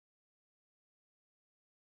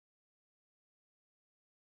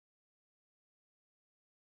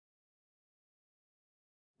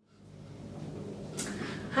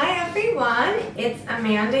everyone, it's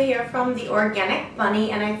Amanda here from The Organic Bunny,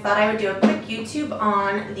 and I thought I would do a quick YouTube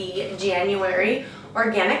on the January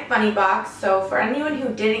Organic Bunny box. So for anyone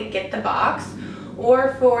who didn't get the box,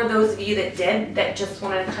 or for those of you that did, that just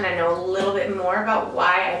want to kind of know a little bit more about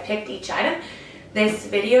why I picked each item, this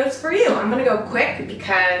video is for you. I'm going to go quick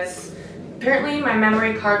because apparently my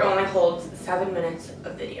memory card only holds 7 minutes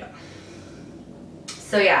of video.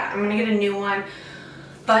 So yeah, I'm going to get a new one.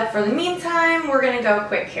 But for the meantime, we're going to go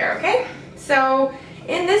quick here, okay? So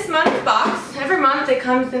in this month's box, every month it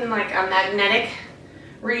comes in like a magnetic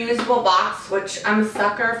reusable box, which I'm a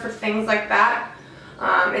sucker for things like that.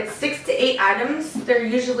 It's 6 to 8 items. They're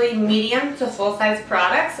usually medium to full-size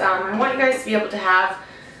products. I want you guys to be able to have,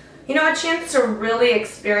 you know, a chance to really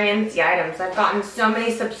experience the items. I've gotten so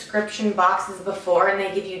many subscription boxes before and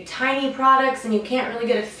they give you tiny products and you can't really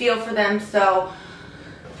get a feel for them, so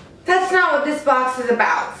that's not what this box is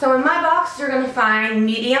about. So in my box, you're going to find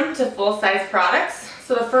medium to full-size products.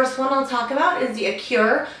 So the first one I'll talk about is the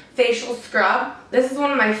Acure Facial Scrub. This is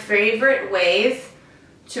one of my favorite ways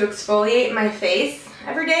to exfoliate my face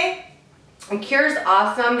every day. Acure is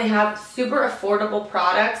awesome. They have super affordable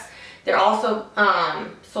products. They're also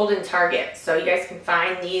sold in Target, so you guys can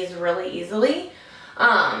find these really easily.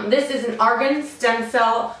 This is an argan stem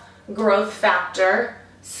cell growth factor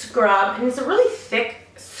scrub, and it's a really thick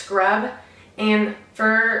scrub, and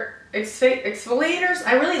for exfoliators,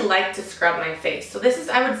 I really like to scrub my face. So this is,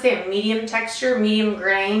 I would say, a medium texture, medium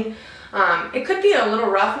grain. It could be a little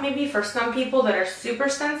rough maybe for some people that are super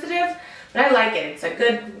sensitive, but I like it. It's a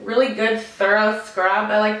good, really good, thorough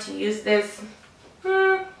scrub. I like to use this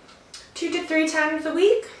 2 to 3 times a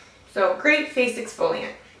week. So great face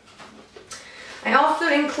exfoliant. I also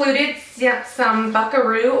included some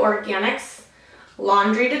Buckaroo Organics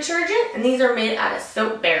laundry detergent, and these are made out of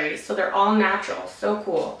soap berries, so they're all natural. So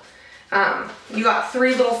cool. You got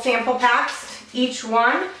 3 little sample packs. Each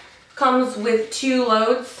one comes with 2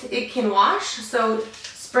 loads it can wash, so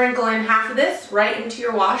sprinkle in half of this right into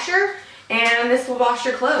your washer and this will wash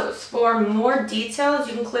your clothes. For more details,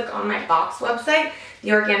 you can click on my box website,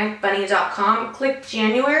 theorganicbunny.com, click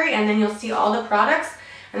January, and then you'll see all the products,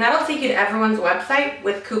 and that'll take you to everyone's website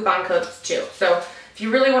with coupon codes too. So if you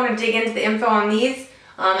really want to dig into the info on these,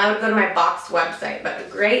 I would go to my box website. But a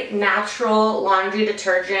great natural laundry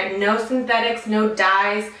detergent, no synthetics, no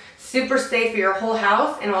dyes, super safe for your whole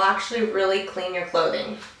house, and will actually really clean your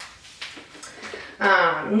clothing.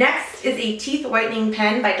 Next is a teeth whitening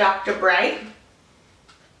pen by Dr. Bright.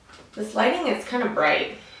 This lighting is kind of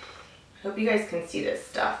bright. I hope you guys can see this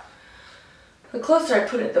stuff. The closer I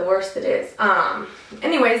put it, the worse it is.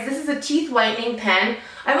 Anyways, this is a teeth whitening pen.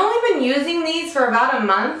 I've only been using these for about a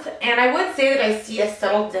month, and I would say that I see a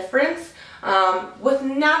subtle difference. With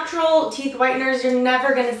natural teeth whiteners, you're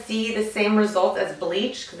never going to see the same results as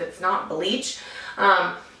bleach, because it's not bleach.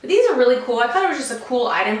 But these are really cool. I thought it was just a cool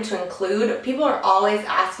item to include. People are always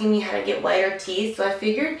asking me how to get whiter teeth, so I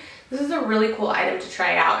figured this is a really cool item to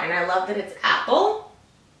try out, and I love that it's apple.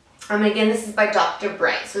 Again, this is by Dr.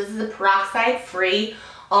 Bright. So this is a peroxide-free,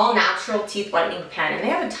 all-natural teeth whitening pen. And they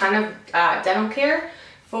have a ton of dental care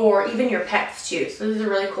for even your pets too. So these are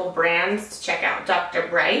really cool brands to check out. Dr.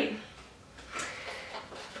 Bright.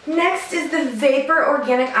 Next is the Vapor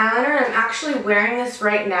Organic Eyeliner. I'm actually wearing this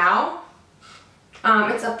right now.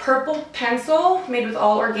 It's a purple pencil made with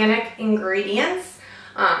all organic ingredients.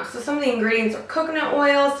 So some of the ingredients are coconut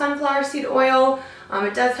oil, sunflower seed oil.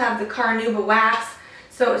 It does have the carnauba wax.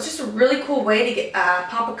 So it's just a really cool way to get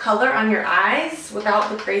pop a color on your eyes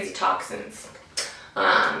without the crazy toxins.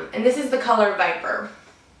 And this is the color Viper.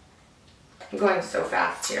 I'm going so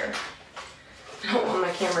fast here. I don't want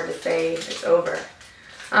my camera to say it's over.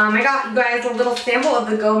 I got you guys a little sample of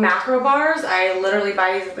the Go Macro Bars. I literally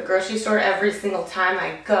buy these at the grocery store every single time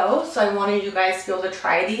I go. So I wanted you guys to be able to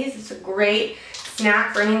try these. It's a great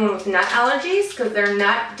snack for anyone with nut allergies because they're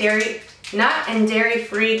nut and dairy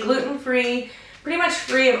free, gluten free, pretty much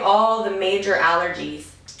free of all the major allergies.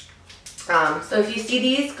 So if you see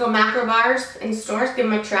these Go Macro Bars in stores, give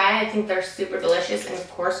them a try. I think they're super delicious and of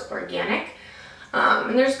course organic.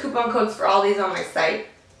 And there's coupon codes for all these on my site.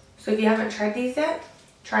 So if you haven't tried these yet,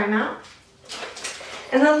 try them out.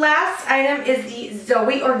 And the last item is the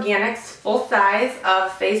Zoe Organics full size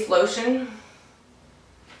of face lotion.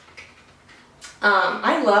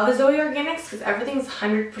 I love the Zoe Organics because everything's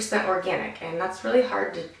 100% organic, and that's really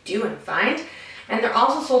hard to do and find. And they're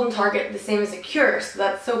also sold in Target the same as Acure, so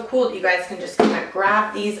that's so cool that you guys can just kind of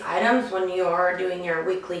grab these items when you are doing your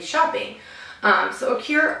weekly shopping. So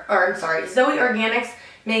Zoe Organics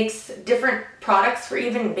makes different products for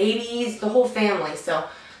even babies, the whole family. So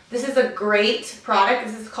This is a great product.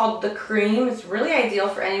 This is called The Cream. It's really ideal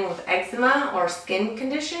for anyone with eczema or skin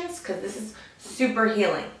conditions because this is super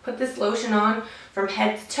healing. Put this lotion on from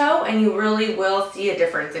head to toe and you really will see a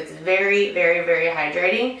difference. It's very, very, very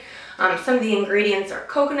hydrating. Some of the ingredients are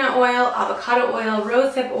coconut oil, avocado oil,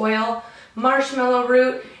 rosehip oil, marshmallow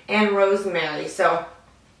root, and rosemary. So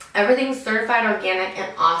everything's certified organic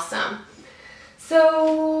and awesome.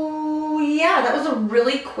 So yeah, that was a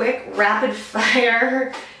really quick rapid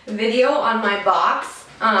fire video on my box.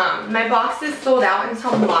 My box is sold out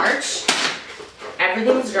until March.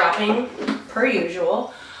 Everything's dropping per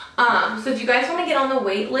usual. So if you guys want to get on the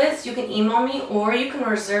wait list, you can email me or you can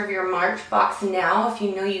reserve your March box now if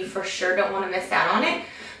you know you for sure don't want to miss out on it.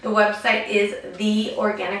 The website is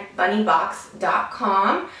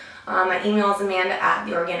theorganicbunnybox.com. My email is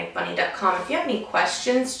amanda@theorganicbunny.com. If you have any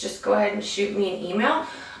questions, just go ahead and shoot me an email.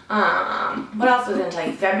 What else was I going to tell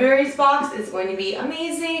you? February's box is going to be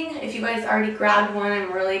amazing. If you guys already grabbed one,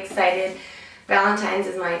 I'm really excited. Valentine's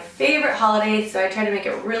is my favorite holiday, so I try to make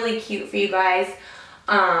it really cute for you guys.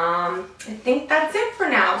 I think that's it for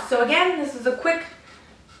now. So again, this is a quick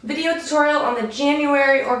video tutorial on the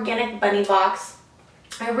January Organic Bunny Box.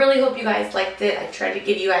 I really hope you guys liked it. I tried to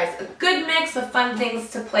give you guys a good mix of fun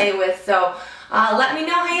things to play with, so let me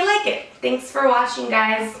know how you like it. Thanks for watching,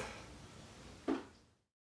 guys.